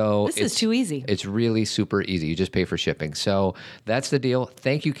 So this is too easy. It's really super easy. You just pay for shipping. So that's the deal.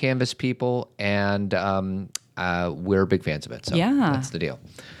 Thank you, Canvas People, and we're big fans of it. So that's the deal.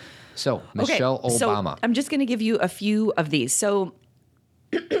 So Michelle Obama. So I'm just going to give you a few of these. So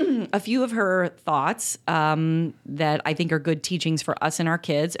a few of her thoughts that I think are good teachings for us and our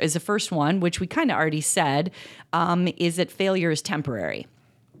kids is the first one, which we kind of already said, is that failure is temporary.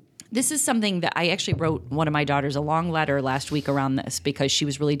 This is something that I actually wrote one of my daughters a long letter last week around this because she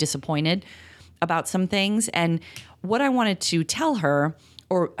was really disappointed about some things. And what I wanted to tell her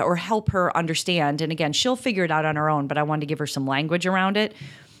or help her understand, and again, she'll figure it out on her own, but I wanted to give her some language around it,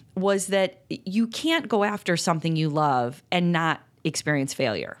 was that you can't go after something you love and not experience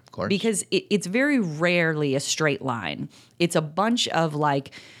failure. Of course. Because it's very rarely a straight line. It's a bunch of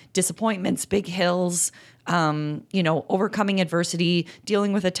like disappointments, big hills, overcoming adversity,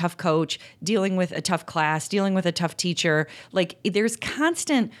 dealing with a tough coach, dealing with a tough class, dealing with a tough teacher. Like there's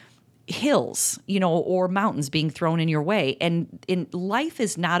constant hills, or mountains being thrown in your way. And life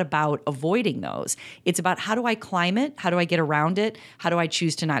is not about avoiding those. It's about how do I climb it? How do I get around it? How do I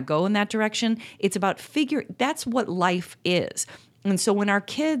choose to not go in that direction? It's about that's what life is. And so when our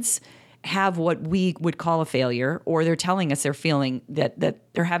kids have what we would call a failure, or they're telling us they're feeling that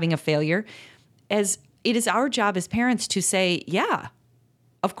they're having a failure, as it is our job as parents to say, yeah,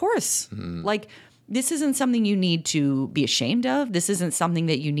 of course. Like, this isn't something you need to be ashamed of. This isn't something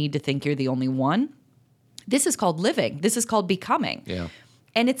that you need to think you're the only one. This is called living. This is called becoming. Yeah.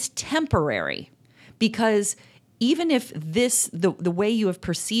 And it's temporary because even if the way you have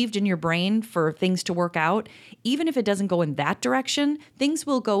perceived in your brain for things to work out, even if it doesn't go in that direction, things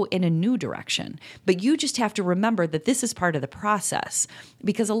will go in a new direction. But you just have to remember that this is part of the process.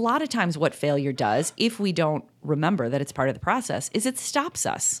 Because a lot of times what failure does, if we don't remember that it's part of the process, is it stops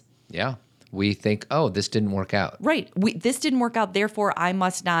us. Yeah. We think, oh, this didn't work out. Right. This didn't work out, therefore I'm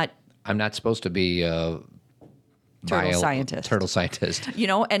not supposed to be a turtle scientist.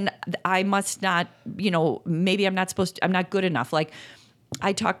 And I must not, maybe I'm not good enough. Like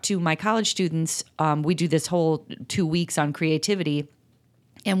I talk to my college students, we do this whole 2 weeks on creativity,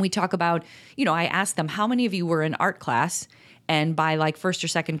 and we talk about, I ask them, how many of you were in art class? And by like first or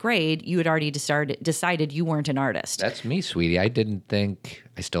second grade, you had already decided you weren't an artist. That's me, sweetie. I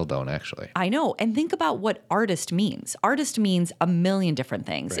still don't actually. I know. And think about what artist means. Artist means a million different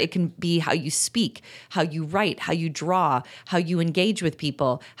things. Right. It can be how you speak, how you write, how you draw, how you engage with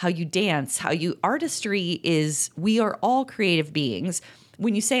people, how you dance, artistry is, we are all creative beings.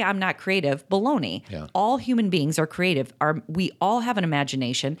 When you say I'm not creative, baloney. Yeah. All human beings are creative. We all have an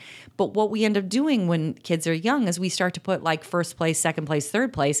imagination. But what we end up doing when kids are young is we start to put like first place, second place,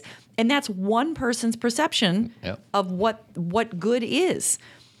 third place. And that's one person's perception of what good is.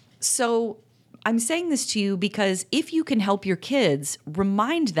 So I'm saying this to you because if you can help your kids,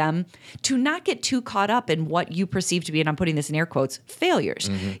 remind them to not get too caught up in what you perceive to be, and I'm putting this in air quotes, failures.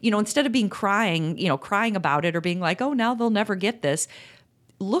 Mm-hmm. Instead of being crying about it or being like, oh, now they'll never get this.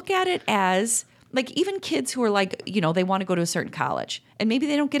 Look at it as like even kids who are like, they want to go to a certain college and maybe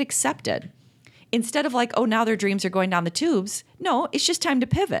they don't get accepted. Instead of like, oh, now their dreams are going down the tubes. No, it's just time to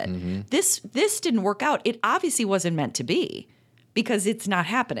pivot. Mm-hmm. This didn't work out. It obviously wasn't meant to be because it's not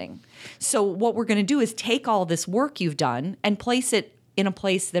happening. So what we're going to do is take all this work you've done and place it in a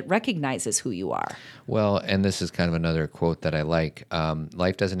place that recognizes who you are. Well, and this is kind of another quote that I like.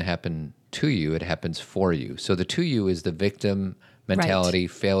 Life doesn't happen to you, it happens for you. So the to you is the victim mentality.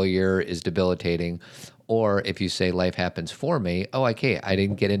 Failure is debilitating. Or if you say life happens for me, oh, okay, I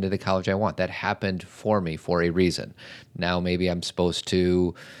didn't get into the college I want. That happened for me for a reason. Now maybe I'm supposed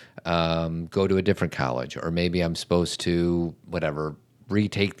to go to a different college, or maybe I'm supposed to, whatever,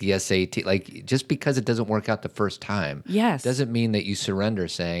 retake the SAT. Like, just because it doesn't work out the first time doesn't mean that you surrender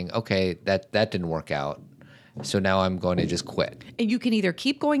saying, okay, that didn't work out, so now I'm going to just quit. And you can either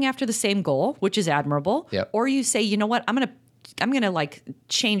keep going after the same goal, which is admirable, or you say, you know what, I'm going to like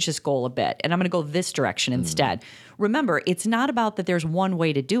change this goal a bit, and I'm going to go this direction instead. Remember, it's not about that there's one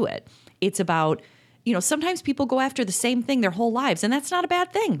way to do it. It's about, you know, sometimes people go after the same thing their whole lives, and that's not a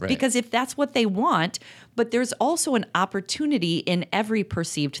bad thing, because if that's what they want, but there's also an opportunity in every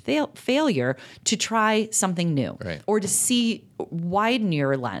perceived failure to try something new, or to widen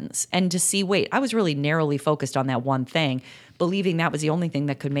your lens and to see, wait, I was really narrowly focused on that one thing, believing that was the only thing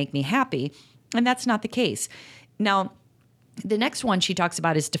that could make me happy, and that's not the case. Now, the next one she talks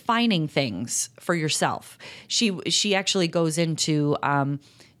about is defining things for yourself. She actually goes into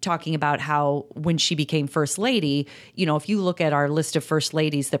talking about how when she became first lady, you know, if you look at our list of first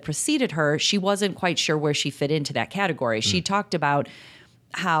ladies that preceded her, she wasn't quite sure where she fit into that category. She talked about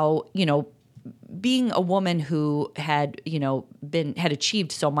how, you know, being a woman who had, you know, had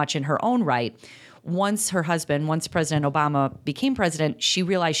achieved so much in her own right, once President Obama became president, she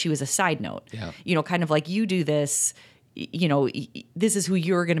realized she was a side note. You know, kind of like, you do this, you know, this is who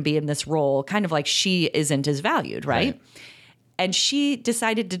you're going to be in this role, kind of like she isn't as valued, right? And she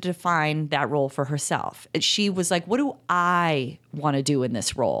decided to define that role for herself. She was like, what do I want to do in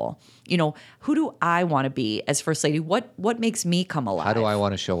this role? You know, who do I want to be as first lady? What makes me come alive? How do I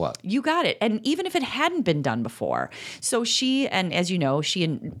want to show up? You got it. And even if it hadn't been done before. So she, and as you know,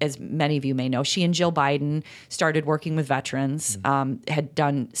 as many of you may know, she and Jill Biden started working with veterans, had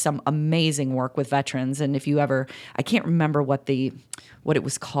done some amazing work with veterans. And if you ever, I can't remember what it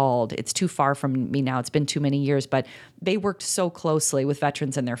was called. It's too far from me now. It's been too many years, but they worked so closely with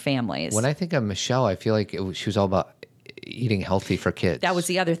veterans and their families. When I think of Michelle, I feel like she was all about eating healthy for kids. That was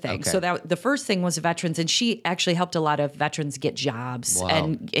the other thing. So the first thing was veterans, and she actually helped a lot of veterans get jobs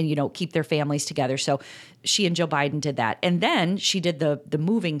and you know, keep their families together. So she and Joe Biden did that. And then she did the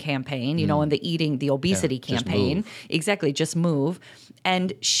moving campaign, you know, and the obesity campaign. Exactly, just move.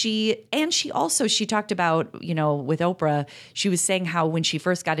 And she talked about, you know, with Oprah, she was saying how when she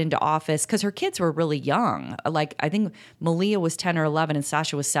first got into office, because her kids were really young, like I think Malia was 10 or 11 and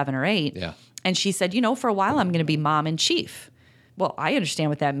Sasha was 7 or 8. And she said, you know, for a while I'm going to be mom in chief. Well, I understand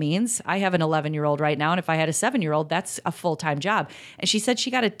what that means. I have an 11-year-old right now, and if I had a 7-year-old, that's a full-time job. And she said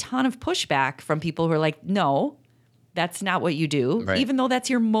she got a ton of pushback from people who are like, no, that's not what you do, even though that's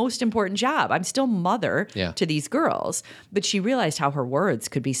your most important job. I'm still mother to these girls. But she realized how her words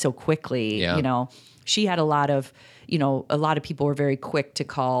could be so quickly, you know. She had a lot of people were very quick to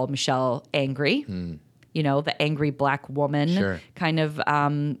call Michelle angry. You know, the angry black woman kind of,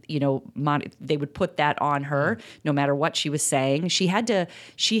 you know, they would put that on her no matter what she was saying. She had to,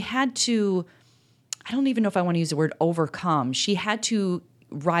 I don't even know if I want to use the word overcome. She had to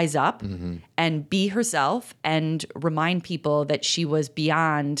rise up and be herself and remind people that she was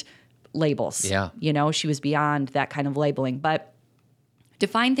beyond labels. You know, she was beyond that kind of labeling. But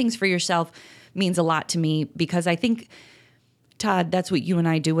define things for yourself means a lot to me, because I think, Todd, that's what you and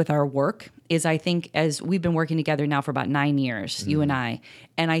I do with our work. Is I think, as we've been working together now for about 9 years, you and I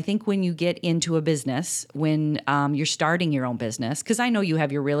think when you get into a business, when you're starting your own business, because I know you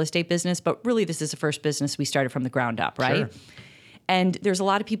have your real estate business, but really this is the first business we started from the ground up, right? And there's a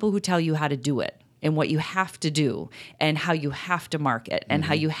lot of people who tell you how to do it and what you have to do and how you have to market and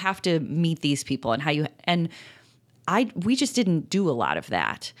how you have to meet these people and we just didn't do a lot of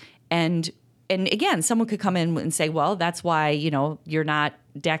that. And again, someone could come in and say, well, that's why, you know, you're not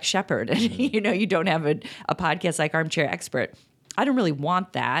Dax Shepard and, you know, you don't have a podcast like Armchair Expert. I don't really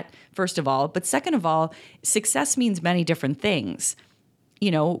want that, first of all. But second of all, success means many different things.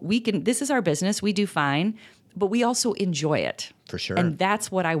 You know, this is our business. We do fine, but we also enjoy it. For sure. And that's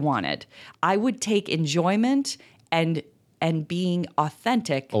what I wanted. I would take enjoyment and being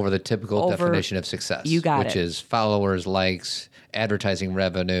authentic over the typical definition of success. You got which is followers, likes, advertising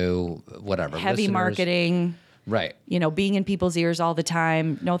revenue, whatever. Heavy listeners. Marketing. Right. You know, being in people's ears all the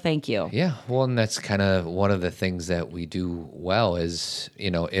time. No, thank you. Yeah. Well, and that's kind of one of the things that we do well is, you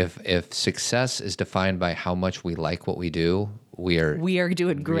know, if success is defined by how much we like what we do, we are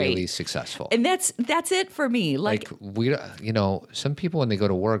doing great. Really successful. And that's it for me. Like we, you know, some people when they go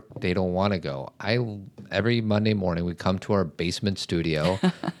to work, they don't want to go. Every Monday morning we come to our basement studio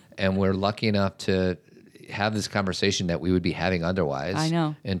and we're lucky enough to have this conversation that we would be having otherwise. I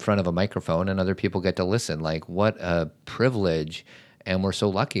know. In front of a microphone, and other people get to listen. Like, what a privilege. And we're so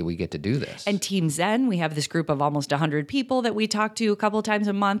lucky we get to do this. And Team Zen, we have this group of almost 100 people that we talk to a couple of times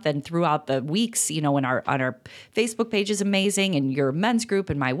a month, and throughout the weeks, you know, on our Facebook page is amazing, and your men's group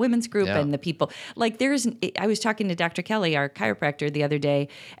and my women's group, and the people. Like, I was talking to Dr. Kelly, our chiropractor, the other day,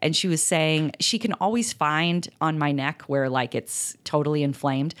 and she was saying she can always find on my neck where like it's totally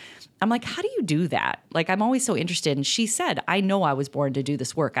inflamed. I'm like, how do you do that? Like, I'm always so interested. And she said, I know I was born to do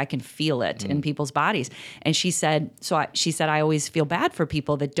this work. I can feel it in people's bodies. And she said, I always feel bad for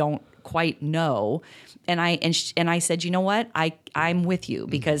people that don't quite know. And I said, you know what? I'm with you,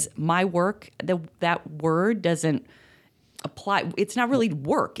 because my work, that word doesn't apply. It's not really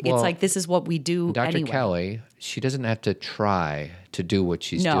work. It's like, this is what we do Dr. anyway. Kelly, she doesn't have to try to do what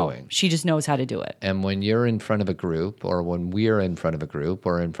she's doing. She just knows how to do it. And when you're in front of a group, or when we're in front of a group,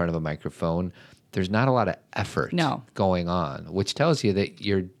 or in front of a microphone, there's not a lot of effort going on, which tells you that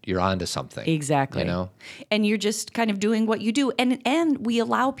you're onto something. Exactly. You know? And you're just kind of doing what you do. And we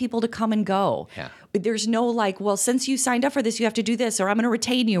allow people to come and go. Yeah. There's no like, well, since you signed up for this, you have to do this, or I'm going to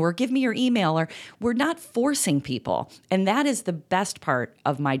retain you, or give me your email, or we're not forcing people. And that is the best part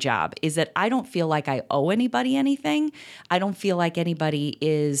of my job, is that I don't feel like I owe anybody anything. I don't feel like anybody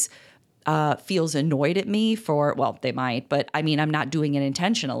feels annoyed at me well, they might, but I mean, I'm not doing it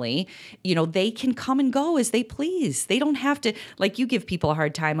intentionally. You know, they can come and go as they please. They don't have to, like, you give people a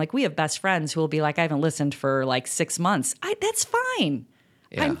hard time. Like, we have best friends who will be like, I haven't listened for like 6 months. That's fine.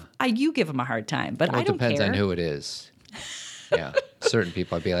 Yeah. You give them a hard time, but I don't care. It depends on who it is. Yeah. Certain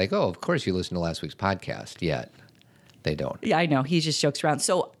people I'd be like, oh, of course you listened to last week's podcast. Yet they don't. Yeah, I know. He just jokes around.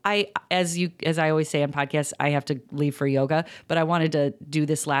 So as I always say on podcasts, I have to leave for yoga, but I wanted to do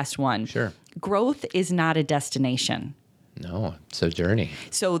this last one. Sure. Growth is not a destination. No, it's a journey.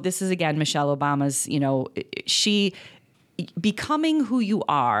 So this is, again, Michelle Obama's, becoming who you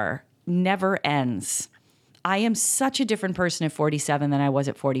are never ends. I am such a different person at 47 than I was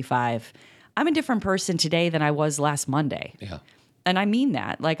at 45. I'm a different person today than I was last Monday. Yeah. And I mean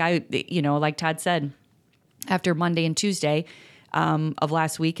that. Like like Todd said, after Monday and Tuesday of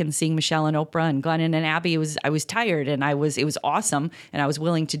last week, and seeing Michelle and Oprah and Glennon and Abby, I was tired, and it was awesome, and I was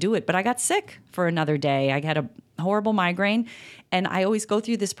willing to do it. But I got sick for another day. I had a horrible migraine, and I always go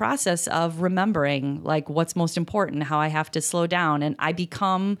through this process of remembering like what's most important, how I have to slow down, and I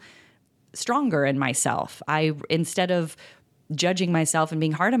become stronger in myself. Instead of judging myself and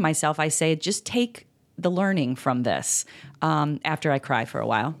being hard on myself, I say, just take the learning from this. After I cry for a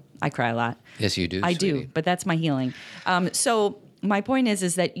while. I cry a lot. Yes, you do. I sweetie. do, but that's my healing. So my point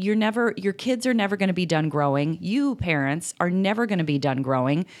is that your kids are never going to be done growing. You parents are never going to be done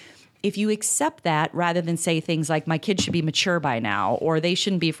growing. If you accept that, rather than say things like, my kids should be mature by now, or they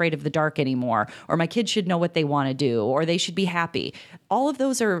shouldn't be afraid of the dark anymore, or my kids should know what they want to do, or they should be happy. All of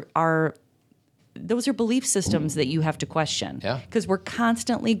those are belief systems that you have to question. Yeah. Because we're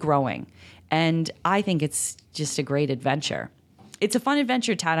constantly growing. And I think it's just a great adventure. It's a fun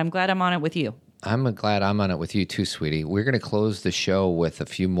adventure, Todd. I'm glad I'm on it with you. I'm glad I'm on it with you too, sweetie. We're going to close the show with a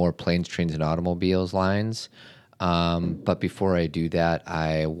few more planes, trains, and automobiles lines. But before I do that,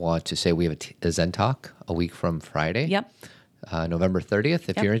 I want to say we have a Zen Talk a week from Friday. Yep. November 30th.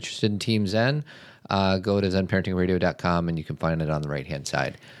 If you're interested in Team Zen, go to zenparentingradio.com and you can find it on the right-hand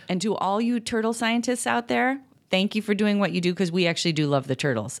side. And to all you turtle scientists out there, thank you for doing what you do, because we actually do love the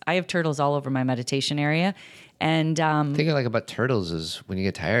turtles. I have turtles all over my meditation area. And thinking about turtles is when you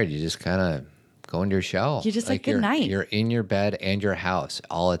get tired, you just kind of go into your shell. You're just like good night. You're in your bed and your house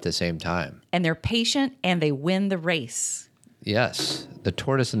all at the same time. And they're patient and they win the race. Yes. The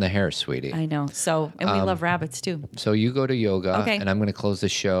tortoise and the hare, sweetie. I know. So, and we love rabbits too. So you go to yoga, Okay. and I'm going to close the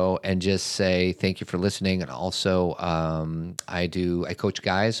show and just say thank you for listening. And also, I coach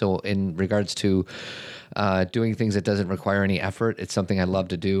guys. So in regards to doing things that doesn't require any effort, it's something I love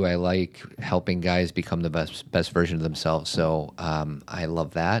to do. I like helping guys become the best version of themselves. So I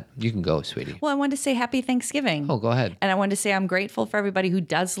love that. You can go, sweetie. Well, I wanted to say happy Thanksgiving. Oh, go ahead. And I wanted to say I'm grateful for everybody who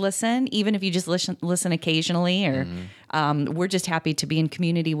does listen, even if you just listen occasionally, or we're just happy to be in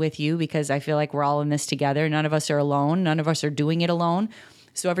community with you, because I feel like we're all in this together. None of us are alone. None of us are doing it alone.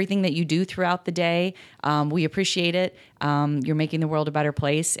 So everything that you do throughout the day, we appreciate it. You're making the world a better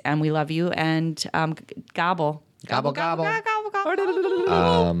place, and we love you. And gobble. Gobble, gobble. Gobble,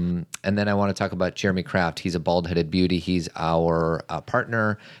 gobble. And then I want to talk about Jeremy Kraft. He's a bald-headed beauty. He's our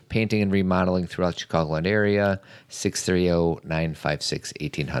partner, painting and remodeling throughout the Chicagoland area,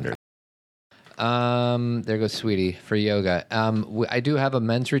 630-956-1800. There goes Sweetie for yoga. I do have a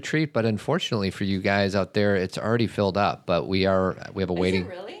men's retreat, but unfortunately for you guys out there, it's already filled up. But we have a waiting. Is it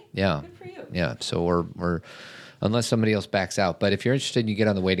really? Yeah. Good for you. Yeah. So we're unless somebody else backs out. But if you're interested, you get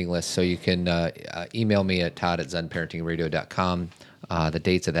on the waiting list. So you can email me at todd@zenparentingradio.com. The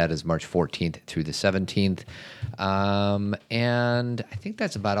dates of that is March 14th through the 17th. And I think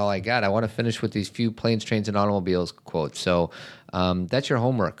that's about all I got. I want to finish with these few planes, trains, and automobiles quotes. So that's your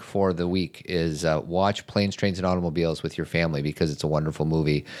homework for the week is watch Planes, Trains, and Automobiles with your family because it's a wonderful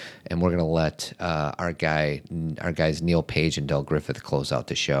movie. And we're going to let our guys Neil Page and Del Griffith close out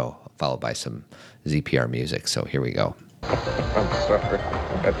the show, followed by some ZPR music. So here we go. I'm sorry.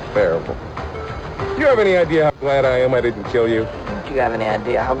 That's terrible. Do you have any idea how glad I am I didn't kill you? Do you have any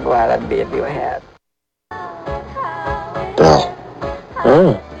idea how glad I'd be if you had? Bill.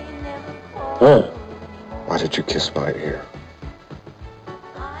 Why did you kiss my ear?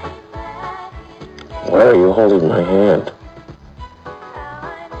 Why are you holding my hand?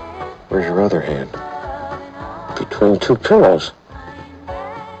 Where's your other hand? Between two pillows.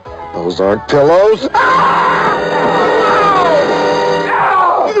 Those aren't pillows.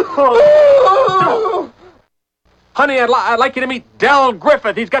 Honey, I'd like you to meet Del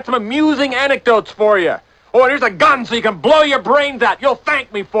Griffith. He's got some amusing anecdotes for you. Oh, and here's a gun so you can blow your brains out. You'll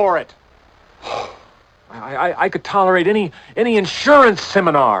thank me for it. I could tolerate any insurance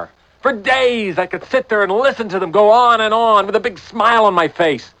seminar. For days, I could sit there and listen to them go on and on with a big smile on my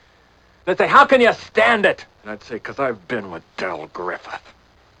face. They'd say, how can you stand it? And I'd say, because I've been with Del Griffith.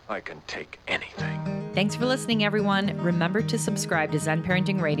 I can take anything. Thanks for listening, everyone. Remember to subscribe to Zen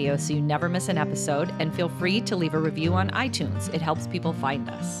Parenting Radio so you never miss an episode, and feel free to leave a review on iTunes. It helps people find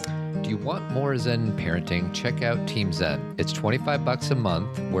us. Do you want more Zen parenting? Check out Team Zen. It's $25 a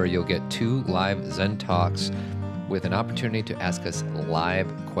month where you'll get 2 live Zen talks with an opportunity to ask us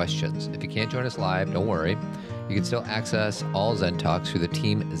live questions. If you can't join us live, don't worry. You can still access all Zen talks through the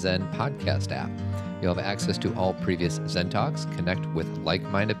Team Zen podcast app. You'll have access to all previous Zen Talks, connect with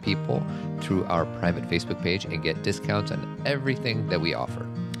like-minded people through our private Facebook page, and get discounts on everything that we offer.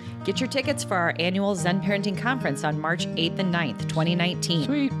 Get your tickets for our annual Zen Parenting Conference on March 8th and 9th, 2019.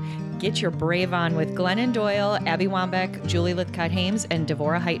 Sweet. Get your brave on with Glennon Doyle, Abby Wambach, Julie Lithcott-Hames, and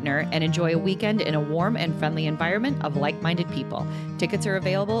Devorah Heitner, and enjoy a weekend in a warm and friendly environment of like-minded people. Tickets are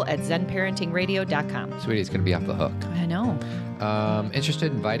available at zenparentingradio.com. Sweetie, it's going to be off the hook. I know.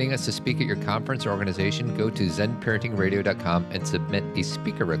 Interested in inviting us to speak at your conference or organization? Go to zenparentingradio.com and submit a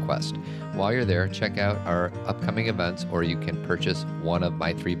speaker request. While you're there, check out our upcoming events, or you can purchase one of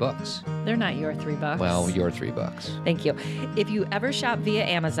my 3 books. They're not your $3. Well, your $3. Thank you. If you ever shop via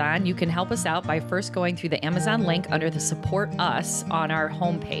Amazon, you can help us out by first going through the Amazon link under the Support Us on our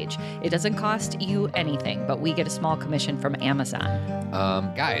homepage. It doesn't cost you anything, but we get a small commission from Amazon.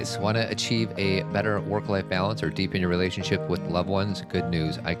 Guys, want to achieve a better work-life balance or deepen your relationship with loved ones? Good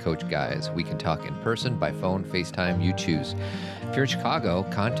news. I coach guys. We can talk in person, by phone, FaceTime, you choose. If you're in Chicago,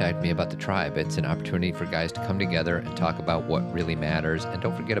 contact me about the Tribe. It's an opportunity for guys to come together and talk about what really matters. And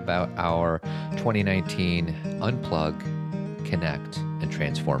don't forget about our 2019 Unplug, Connect, and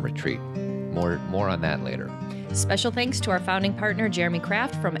Transform retreat. More on that later. Special thanks to our founding partner, Jeremy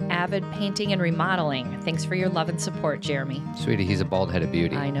Kraft from Avid Painting and Remodeling. Thanks for your love and support, Jeremy. Sweetie, he's a bald-headed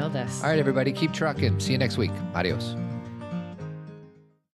beauty. I know this. All right, everybody, keep trucking. See you next week. Adios.